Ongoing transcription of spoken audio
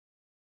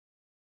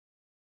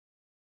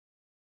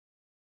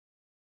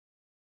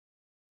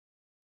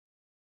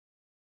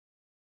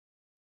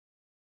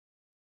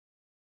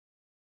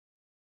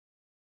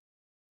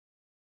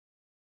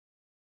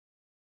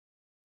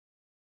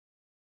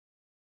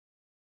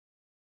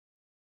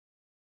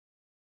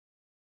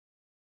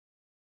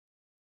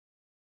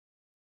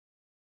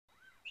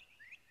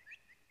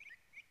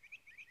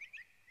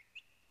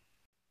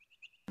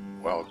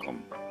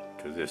Welcome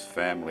to this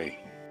family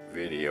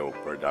video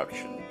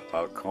production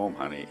about comb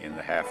honey in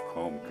the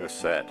Halfcomb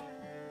cassette,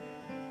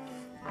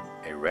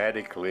 a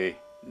radically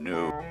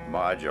new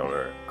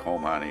modular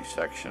comb honey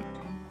section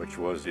which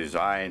was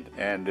designed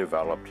and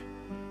developed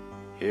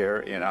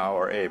here in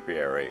our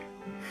apiary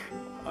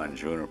on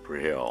Juniper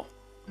Hill.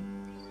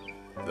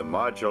 The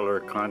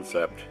modular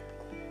concept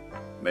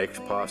makes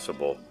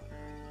possible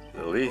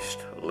the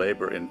least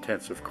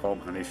labor-intensive comb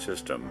honey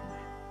system,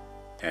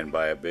 and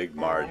by a big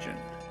margin.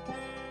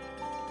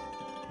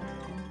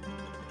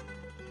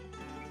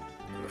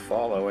 The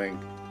following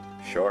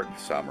short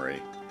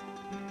summary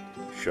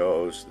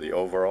shows the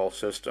overall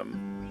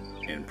system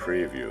in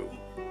preview.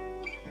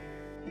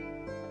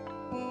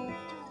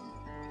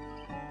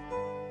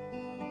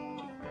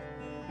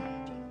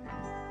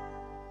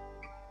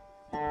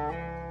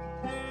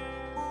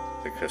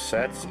 The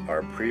cassettes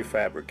are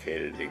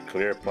prefabricated in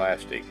clear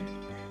plastic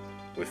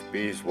with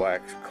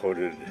beeswax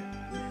coated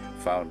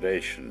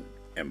foundation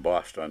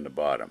embossed on the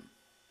bottom.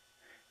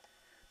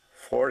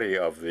 40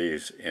 of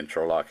these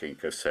interlocking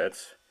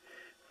cassettes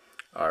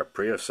are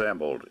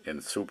pre-assembled in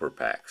super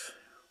packs.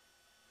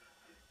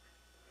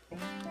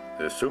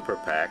 The super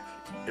pack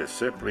is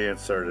simply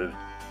inserted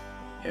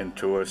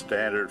into a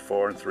standard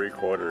 4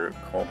 3/4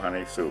 comb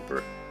honey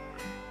super,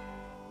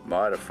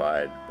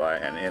 modified by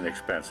an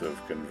inexpensive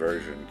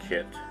conversion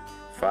kit.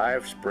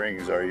 5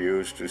 springs are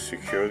used to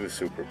secure the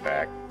super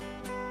pack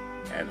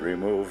and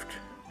removed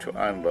to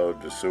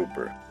unload the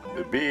super.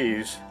 The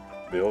bees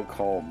build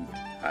comb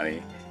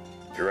honey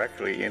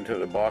directly into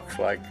the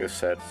box-like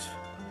cassettes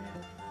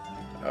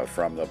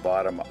from the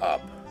bottom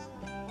up.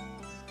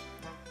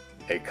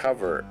 A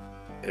cover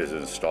is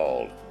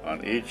installed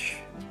on each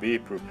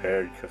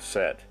bee-prepared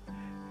cassette,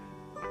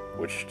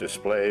 which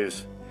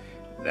displays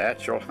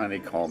natural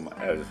honeycomb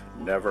as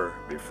never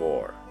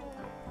before.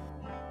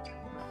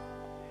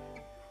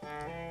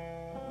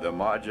 The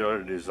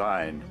modular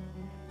design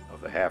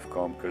of the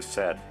Halfcomb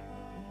cassette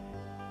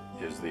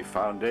is the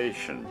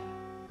foundation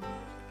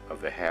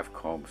of the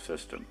Halfcomb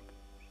system.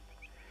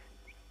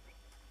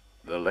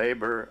 The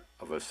labor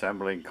of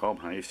assembling comb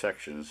honey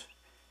sections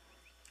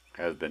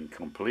has been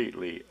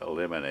completely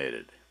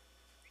eliminated.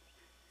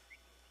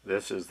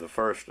 This is the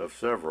first of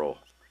several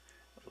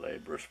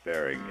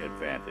labor-sparing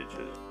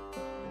advantages.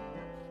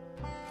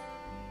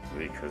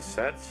 The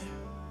cassettes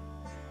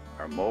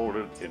are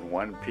molded in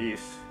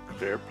one-piece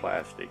clear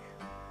plastic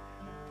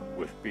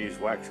with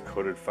beeswax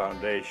coated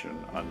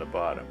foundation on the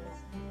bottom.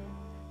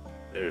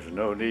 There's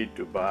no need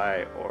to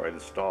buy or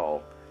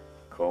install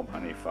comb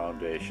honey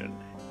foundation.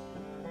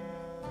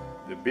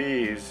 The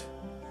bees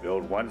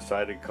build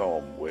one-sided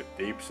comb with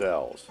deep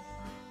cells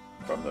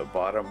from the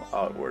bottom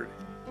outward,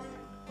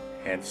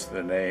 hence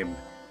the name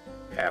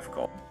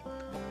Halfcomb.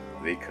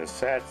 The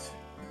cassettes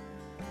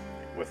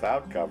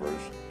without covers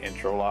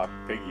interlock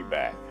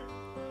piggyback.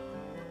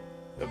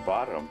 The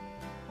bottom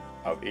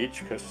of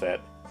each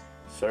cassette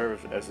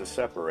serves as a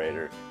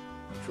separator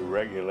to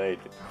regulate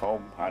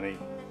comb honey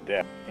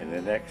depth in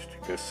the next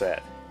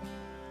cassette.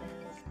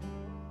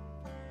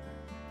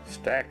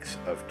 Stacks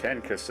of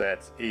 10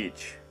 cassettes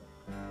each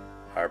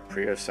are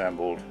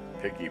pre-assembled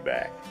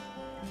piggyback.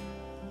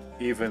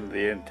 Even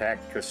the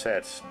intact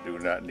cassettes do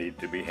not need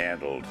to be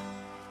handled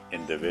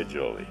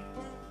individually.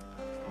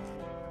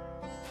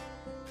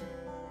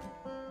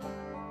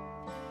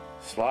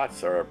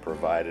 Slots are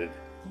provided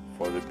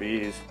for the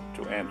bees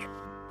to enter.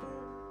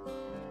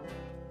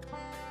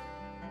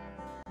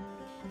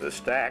 The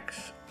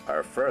stacks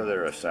are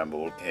further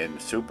assembled in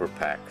super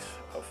packs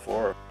of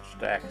 4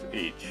 stacks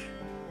each,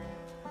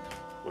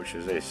 which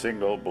is a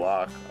single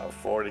block of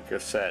 40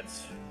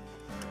 cassettes.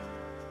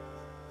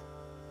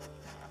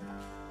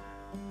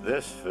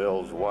 This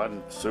fills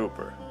one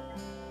super.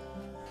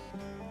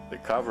 The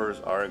covers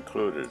are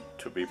included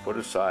to be put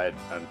aside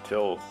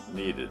until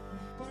needed.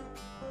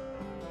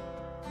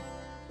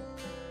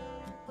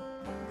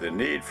 The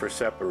need for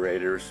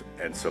separators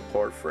and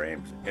support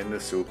frames in the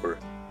super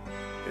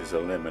is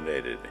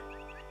eliminated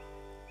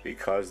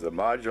because the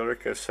modular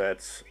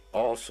cassettes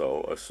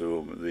also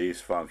assume these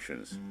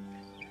functions.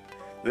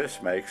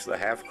 This makes the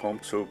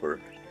Halfcomb super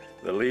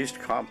the least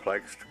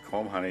complex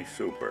comb honey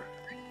super.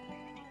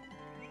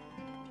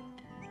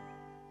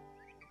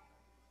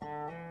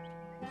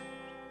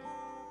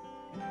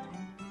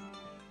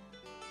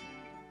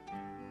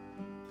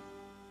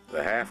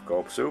 The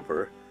Halfcomb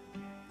super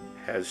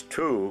has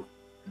 2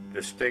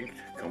 distinct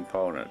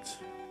components.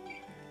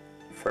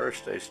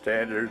 First, a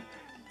standard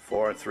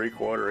 4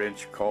 3/4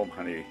 inch comb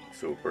honey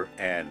super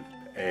and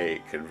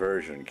a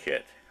conversion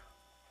kit.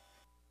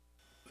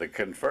 The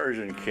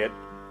conversion kit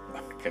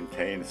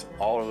contains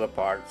all of the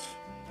parts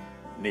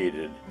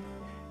needed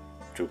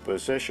to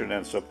position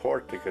and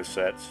support the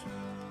cassettes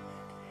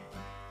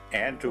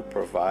and to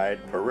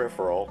provide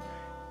peripheral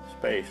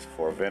space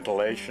for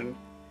ventilation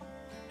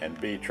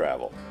and bee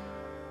travel.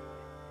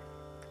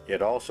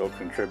 It also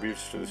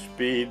contributes to the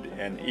speed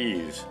and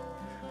ease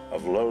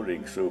of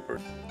loading super.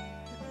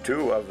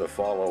 2 of the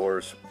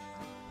followers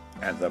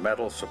and the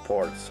metal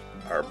supports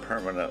are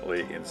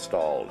permanently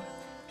installed.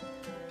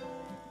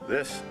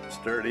 This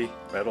sturdy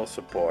metal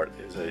support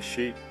is a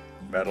sheet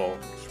metal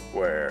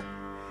square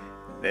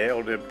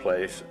nailed in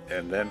place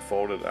and then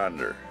folded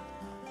under.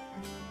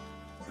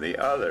 The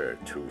other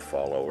two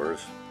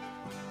followers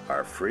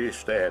are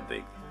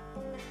freestanding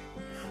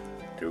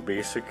to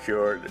be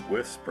secured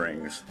with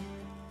springs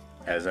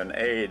as an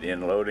aid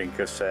in loading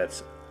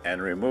cassettes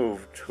and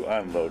removed to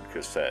unload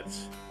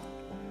cassettes.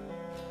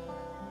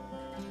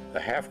 The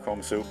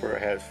Halfcomb Super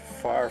has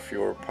far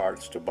fewer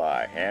parts to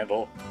buy,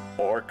 handle,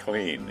 or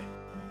clean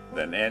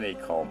than any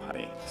comb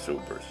honey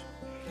supers.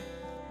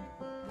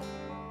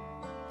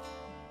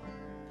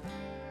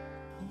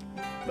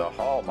 The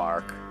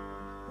hallmark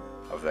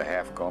of the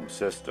Halfcomb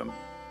system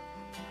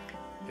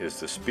is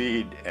the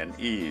speed and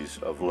ease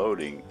of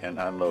loading and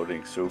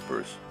unloading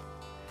supers.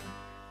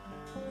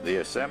 The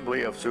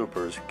assembly of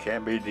supers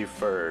can be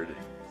deferred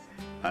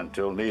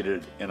until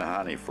needed in a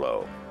honey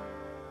flow.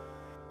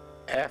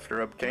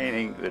 After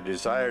obtaining the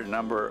desired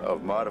number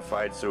of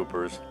modified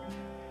supers,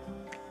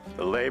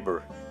 the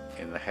labor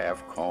in the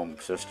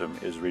Halfcomb system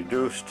is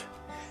reduced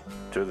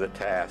to the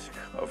task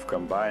of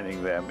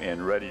combining them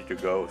in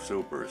ready-to-go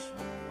supers.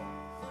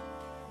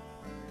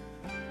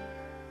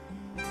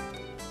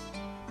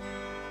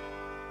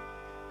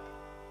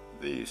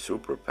 The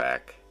super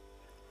pack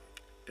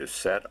is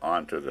set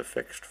onto the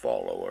fixed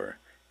follower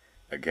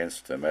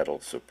against the metal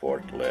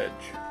support ledge.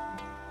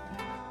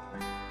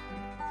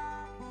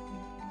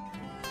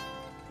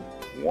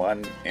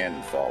 One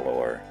end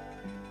follower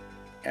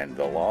and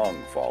the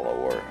long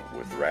follower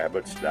with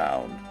rabbets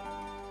down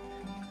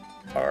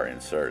are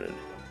inserted.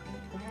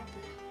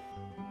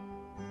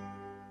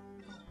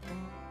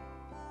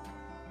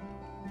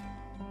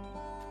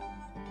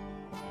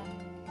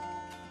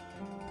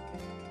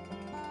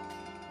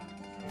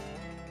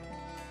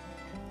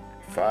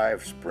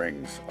 Five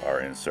springs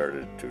are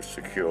inserted to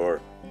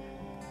secure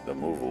the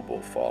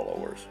movable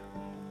followers.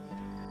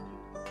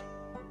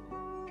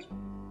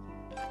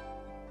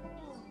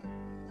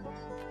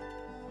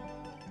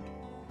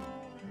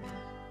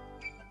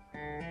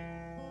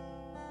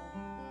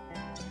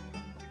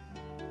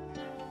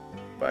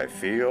 By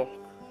feel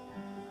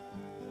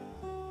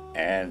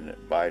and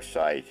by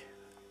sight,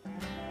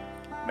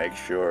 make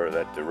sure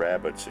that the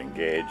rabbets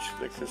engage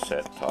the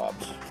cassette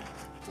tops.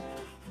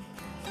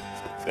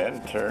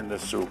 Then turn the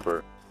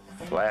super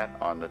flat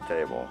on the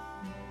table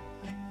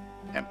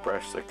and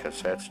press the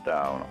cassettes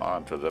down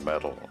onto the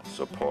metal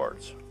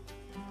supports.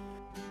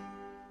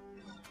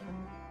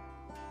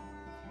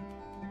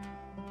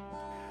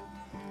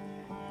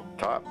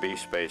 Top bee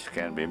space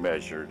can be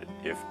measured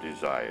if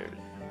desired.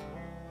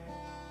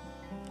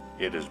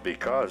 It is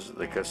because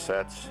the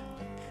cassettes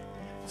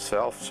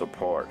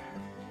self-support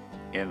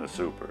in the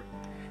super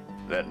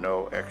that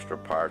no extra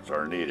parts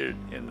are needed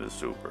in the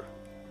super.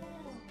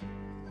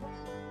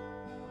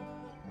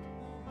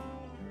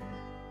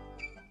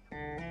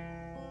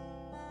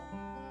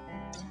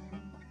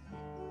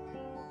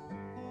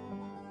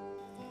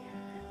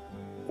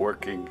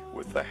 Working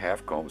with the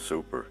Halfcomb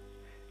Super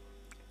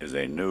is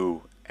a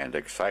new and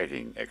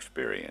exciting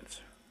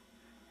experience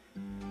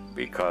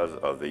because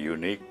of the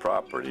unique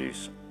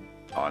properties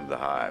on the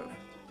hive.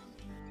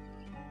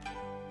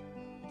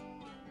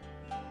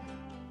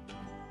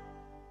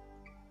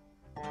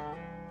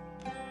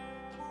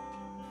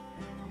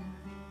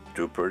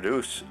 To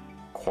produce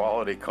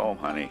quality comb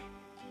honey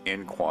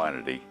in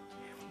quantity,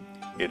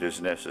 it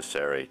is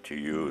necessary to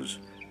use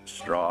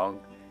strong,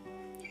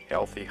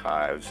 healthy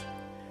hives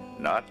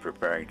not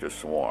preparing to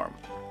swarm,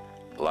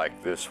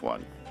 like this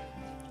one.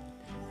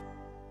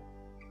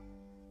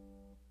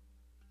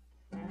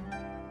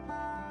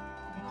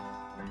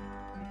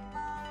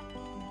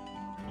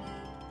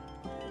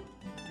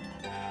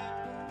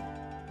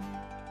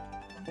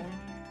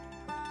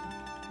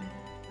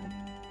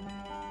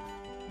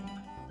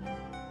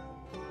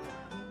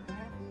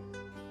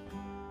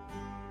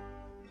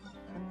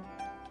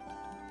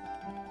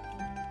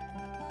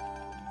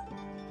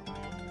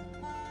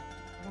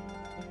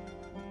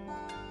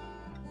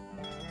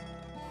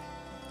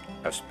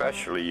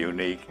 Especially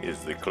unique is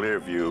the clear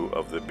view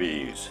of the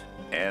bees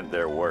and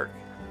their work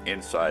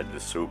inside the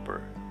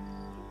super.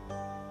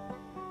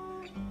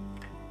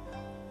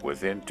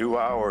 Within 2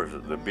 hours,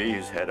 the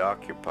bees had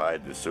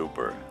occupied the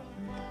super,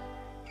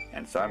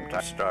 and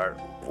sometimes start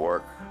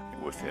work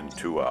within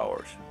 2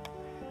 hours.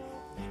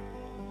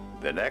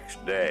 The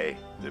next day,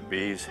 the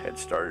bees had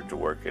started to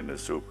work in the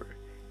super.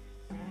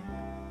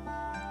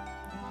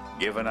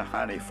 Given a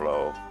honey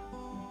flow,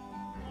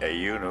 a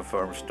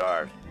uniform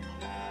start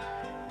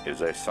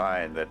is a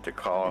sign that the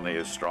colony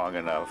is strong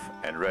enough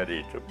and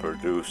ready to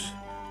produce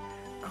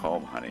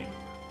comb honey.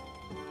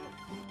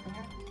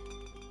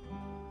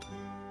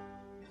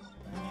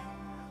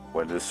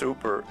 When the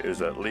super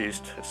is at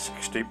least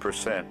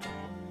 60%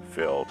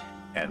 filled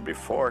and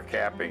before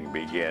capping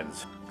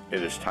begins,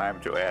 it is time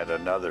to add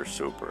another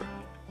super.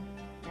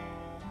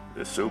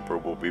 The super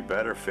will be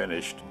better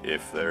finished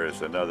if there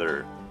is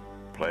another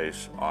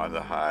place on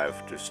the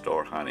hive to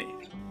store honey.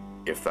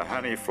 If the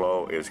honey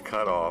flow is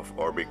cut off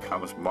or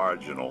becomes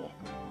marginal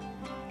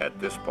at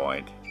this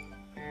point,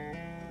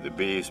 The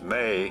bees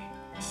may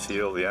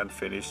seal the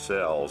unfinished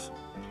cells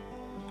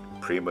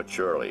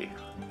prematurely.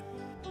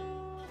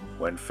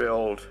 When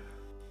filled,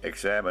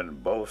 examine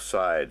both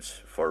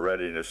sides for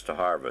readiness to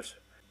harvest,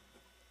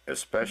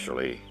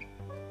 especially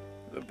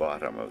the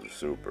bottom of the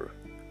super,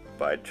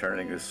 by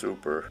turning the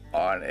super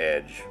on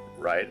edge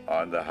right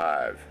on the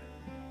hive.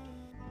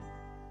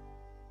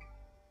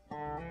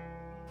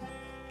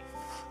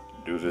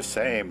 Do the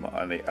same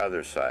on the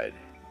other side.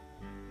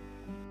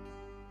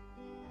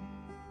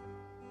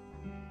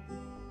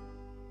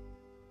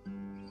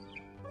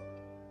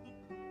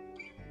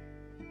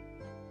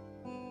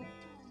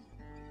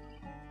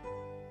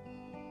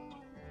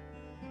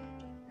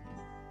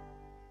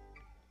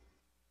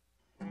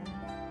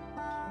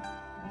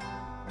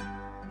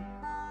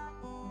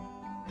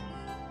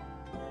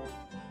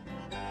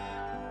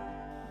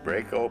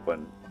 Break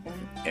open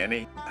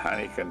any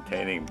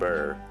honey-containing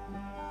burr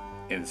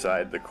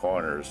inside the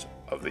corners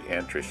of the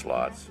entry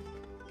slots.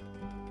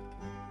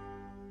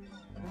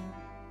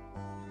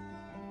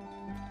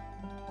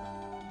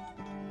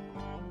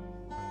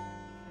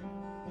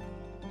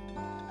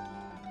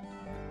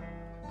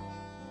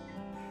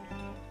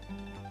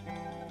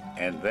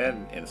 And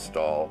then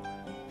install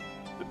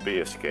the bee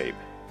escape.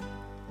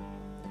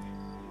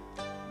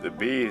 The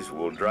bees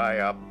will dry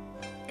up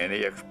any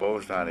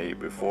exposed honey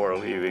before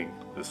leaving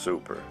the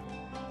super.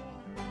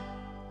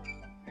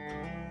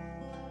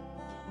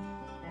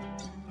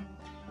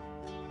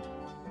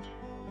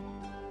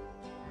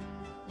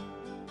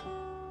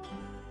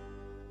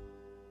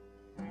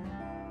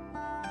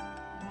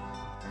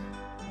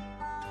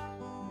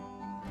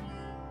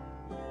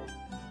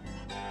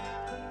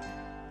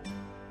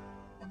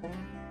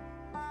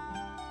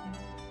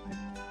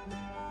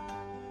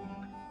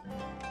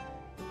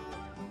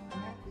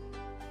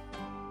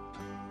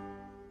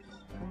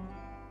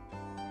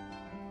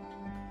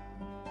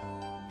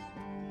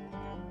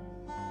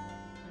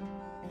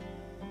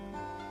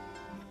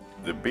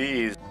 The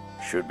bees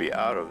should be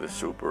out of the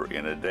super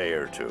in a day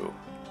or two.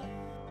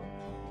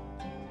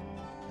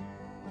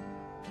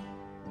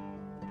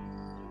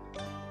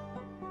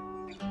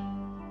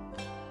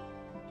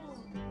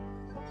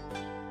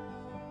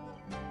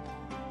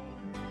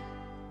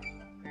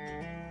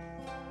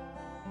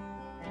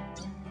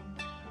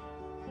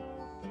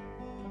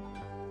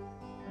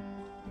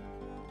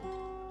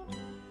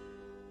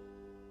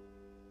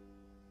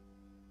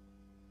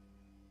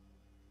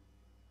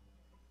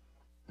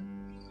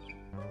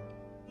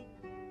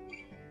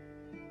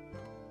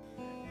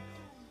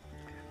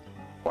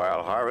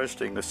 While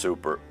harvesting the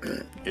super,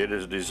 it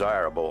is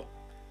desirable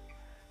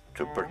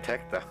to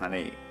protect the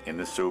honey in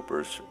the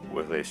supers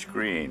with a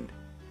screen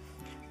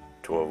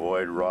to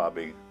avoid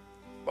robbing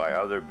by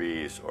other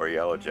bees or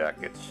yellow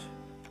jackets,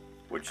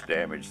 which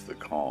damage the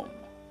comb.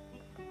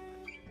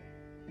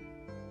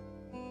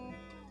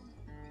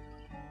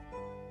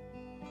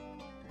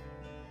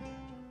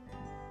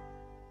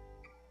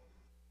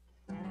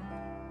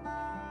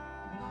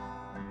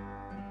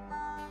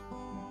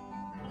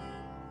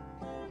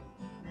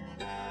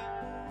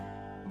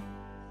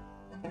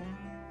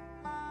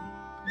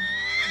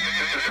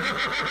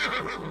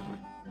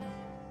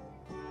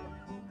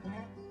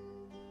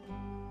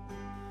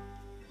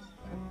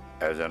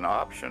 As an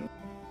option,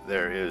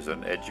 there is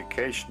an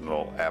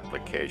educational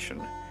application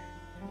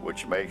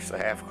which makes the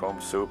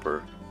Halfcomb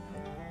super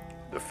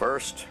the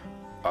first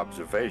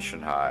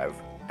observation hive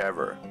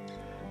ever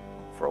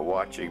for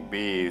watching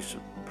bees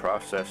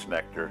process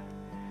nectar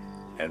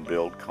and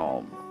build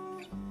comb.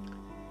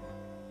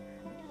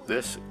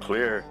 This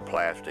clear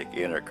plastic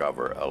inner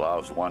cover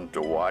allows one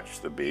to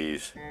watch the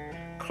bees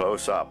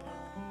close up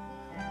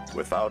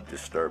without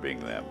disturbing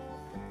them.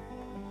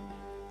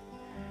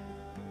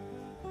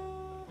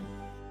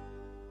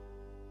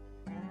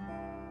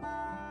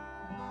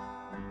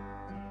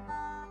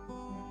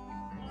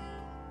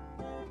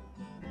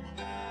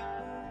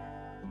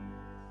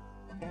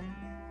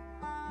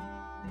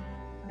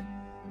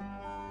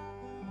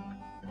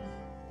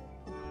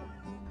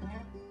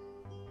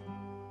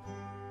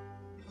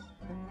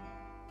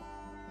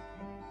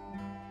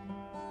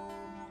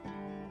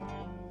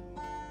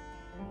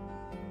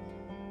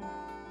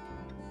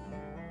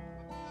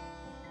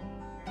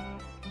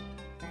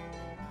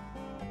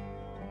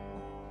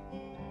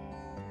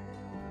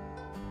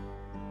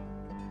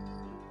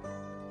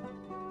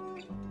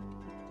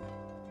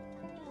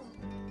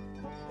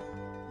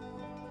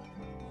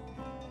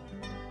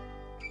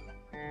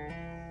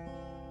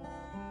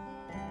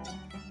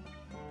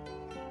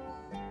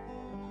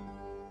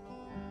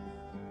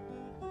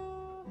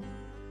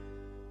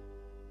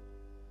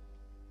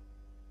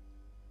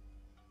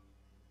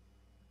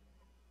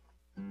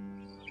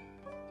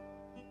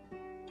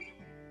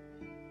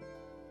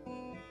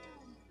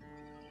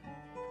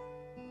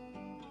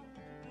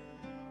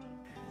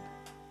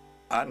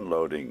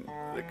 Unloading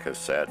the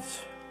cassettes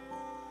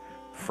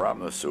from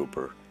the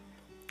super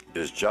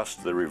is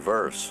just the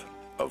reverse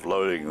of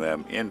loading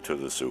them into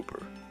the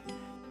super.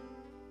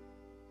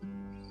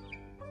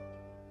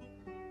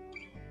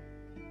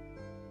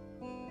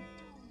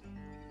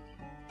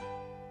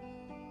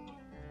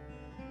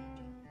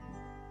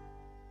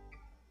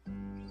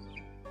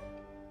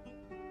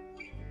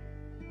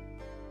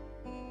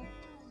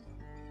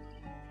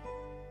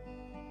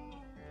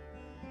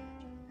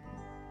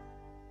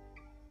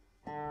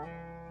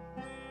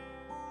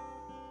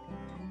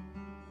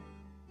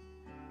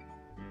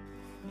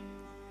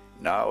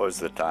 Now is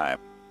the time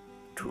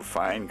to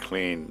fine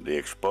clean the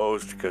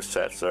exposed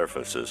cassette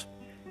surfaces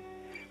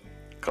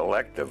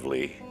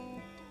collectively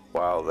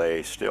while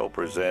they still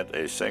present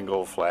a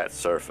single flat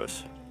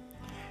surface.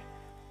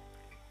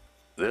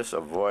 This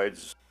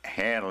avoids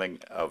handling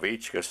of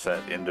each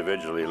cassette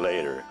individually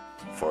later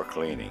for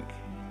cleaning.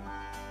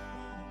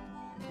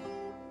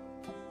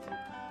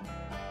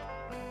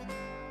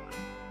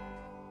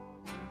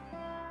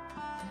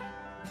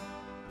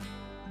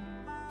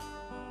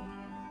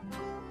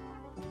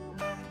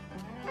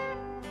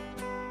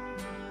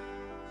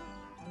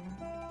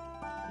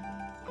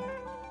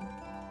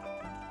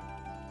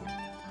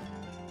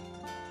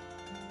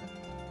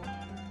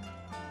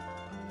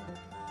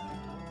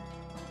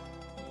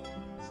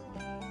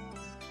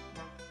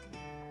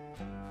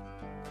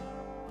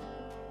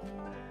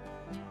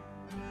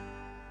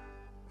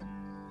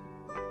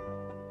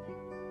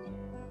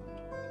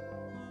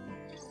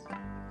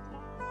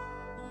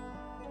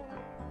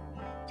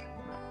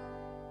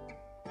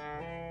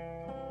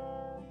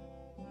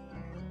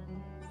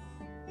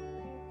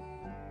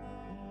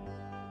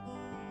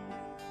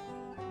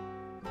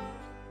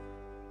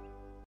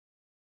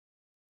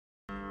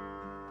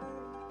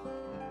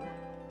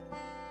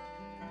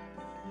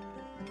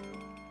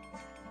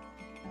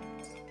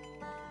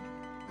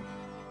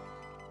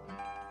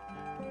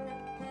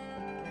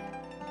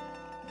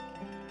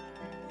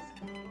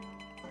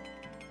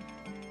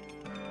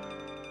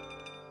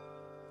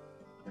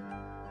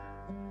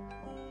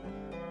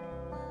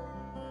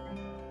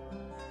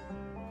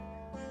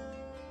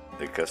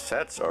 The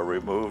cassettes are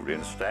removed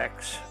in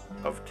stacks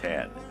of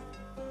 10.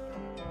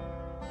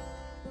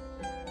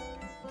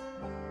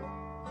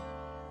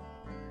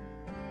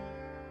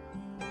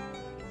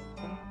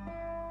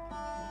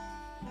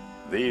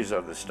 These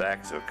are the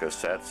stacks of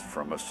cassettes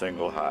from a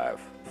single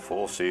hive,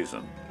 full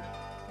season,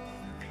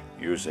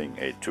 using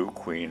a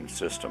 2-queen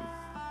system.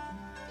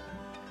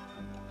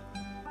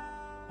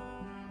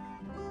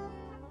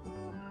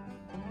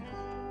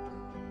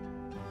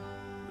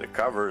 The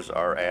covers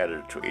are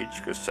added to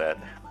each cassette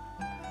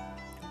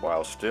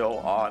while still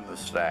on the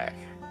stack.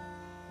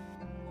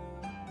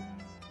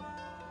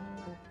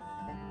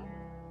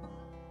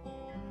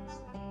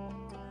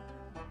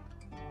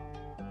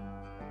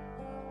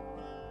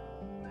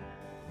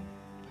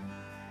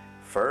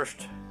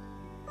 First,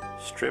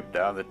 strip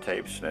down the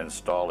tapes and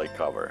install a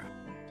cover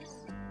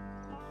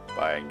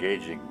by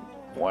engaging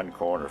one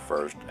corner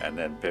first and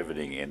then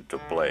pivoting into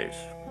place.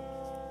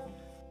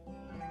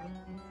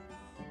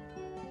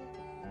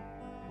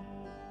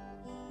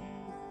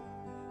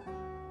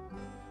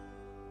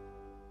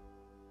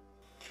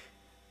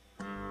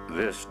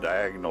 This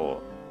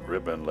diagonal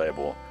ribbon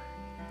label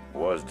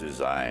was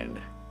designed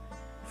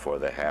for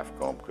the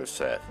Halfcomb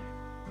cassette.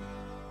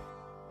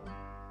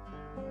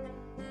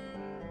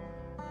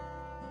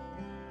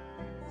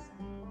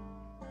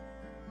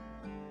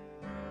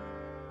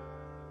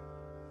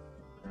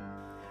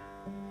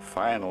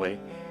 Finally,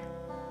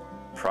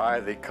 pry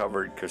the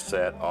covered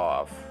cassette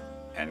off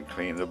and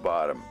clean the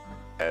bottom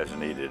as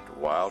needed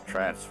while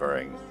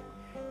transferring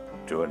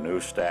to a new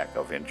stack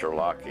of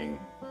interlocking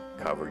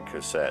covered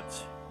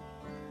cassettes.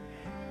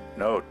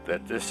 Note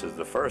that this is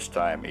the first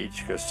time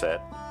each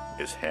cassette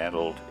is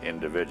handled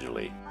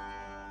individually.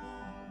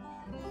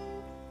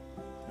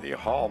 The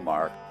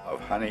hallmark of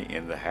honey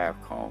in the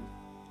Halfcomb,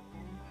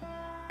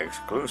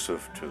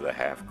 exclusive to the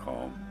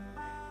Halfcomb,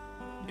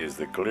 is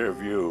the clear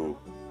view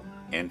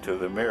into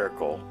the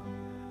miracle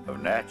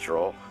of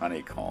natural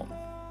honeycomb.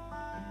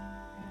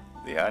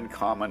 The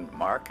uncommon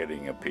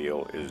marketing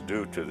appeal is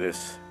due to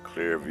this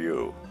clear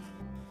view,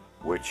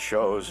 which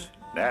shows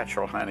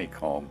natural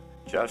honeycomb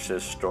just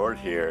as stored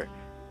here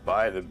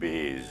by the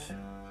bees.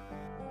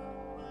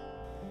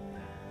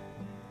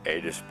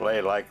 A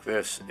display like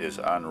this is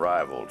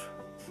unrivaled.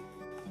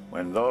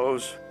 When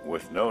those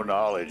with no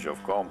knowledge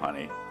of comb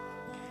honey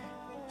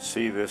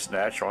see this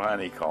natural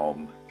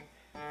honeycomb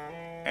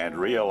and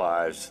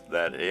realize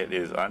that it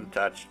is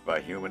untouched by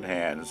human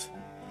hands,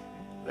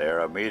 they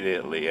are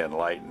immediately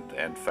enlightened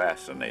and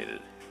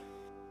fascinated.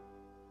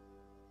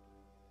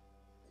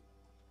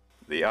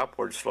 The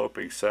upward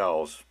sloping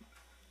cells,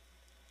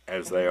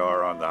 as they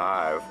are on the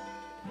hive,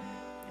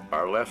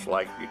 are less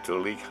likely to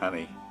leak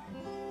honey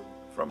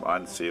from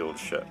unsealed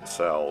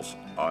cells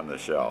on the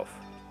shelf.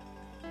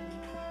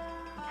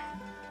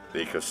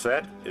 The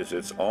cassette is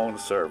its own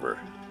server.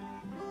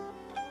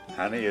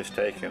 Honey is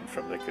taken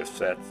from the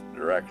cassette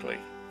directly.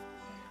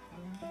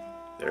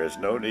 There is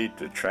no need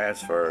to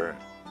transfer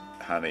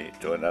honey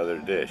to another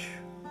dish.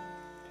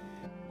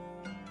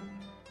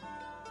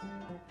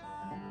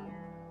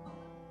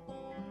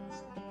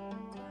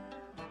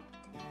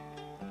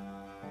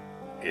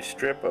 A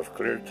strip of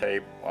clear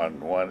tape on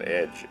one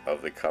edge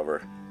of the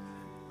cover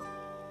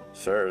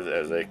serves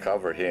as a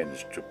cover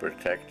hinge to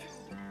protect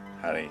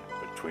honey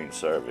between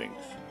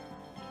servings.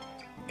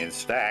 In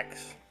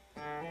stacks,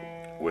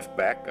 with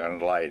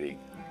background lighting,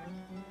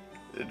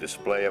 the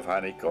display of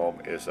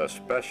honeycomb is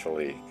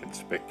especially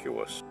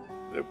conspicuous.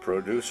 The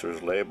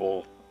producer's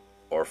label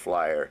or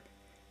flyer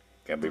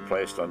can be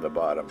placed on the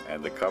bottom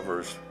and the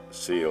covers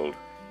sealed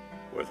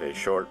with a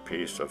short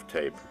piece of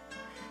tape.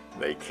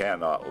 They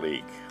cannot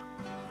leak.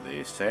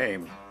 The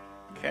same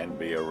can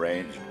be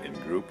arranged in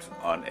groups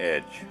on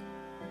edge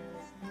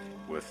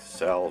with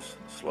cells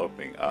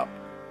sloping up.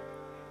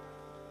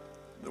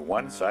 The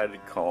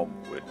one-sided comb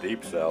with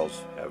deep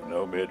cells have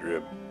no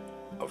midrib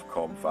of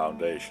comb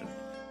foundation.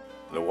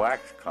 The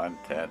wax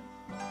content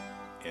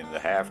in the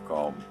half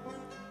comb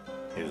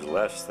is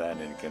less than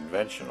in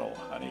conventional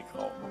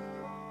honeycomb.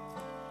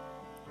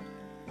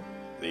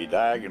 The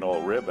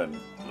diagonal ribbon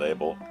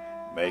label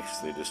makes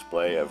the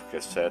display of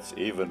cassettes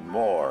even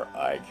more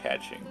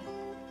eye-catching.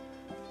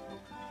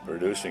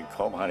 Producing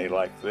comb honey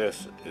like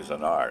this is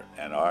an art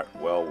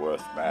well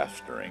worth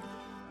mastering.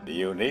 The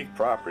unique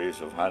properties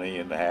of honey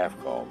in the half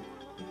comb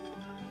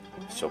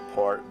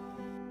support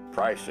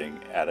pricing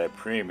at a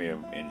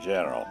premium in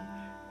general,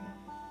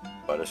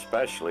 but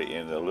especially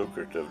in the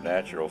lucrative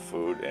natural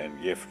food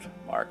and gift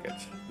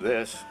markets.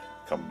 This,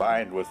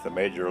 combined with the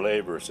major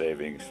labor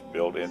savings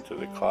built into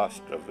the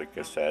cost of the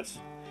cassettes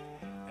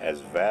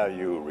as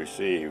value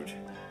received,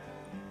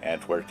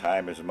 and where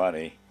time is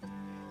money,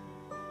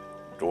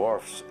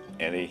 dwarfs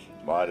any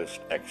modest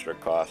extra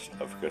cost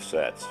of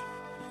cassettes.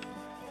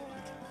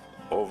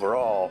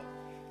 Overall,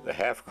 the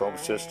half-comb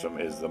system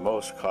is the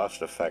most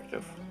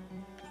cost-effective.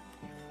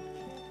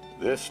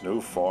 This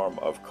new form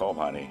of comb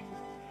honey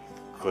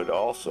could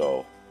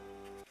also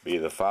be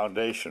the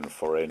foundation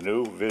for a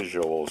new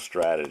visual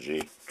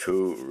strategy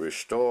to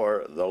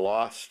restore the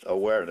lost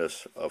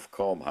awareness of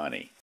comb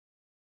honey.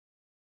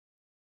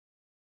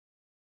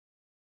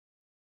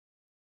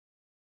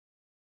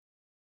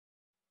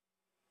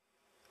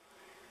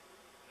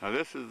 Now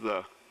this is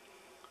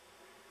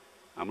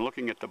I'm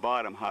looking at the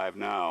bottom hive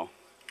now.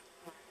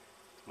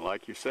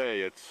 Like you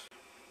say, it's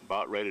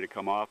about ready to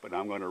come off, but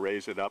I'm going to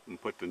raise it up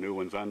and put the new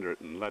ones under it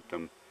and let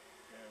them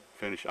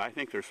finish. I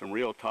think there's some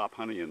real top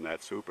honey in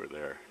that super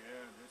there.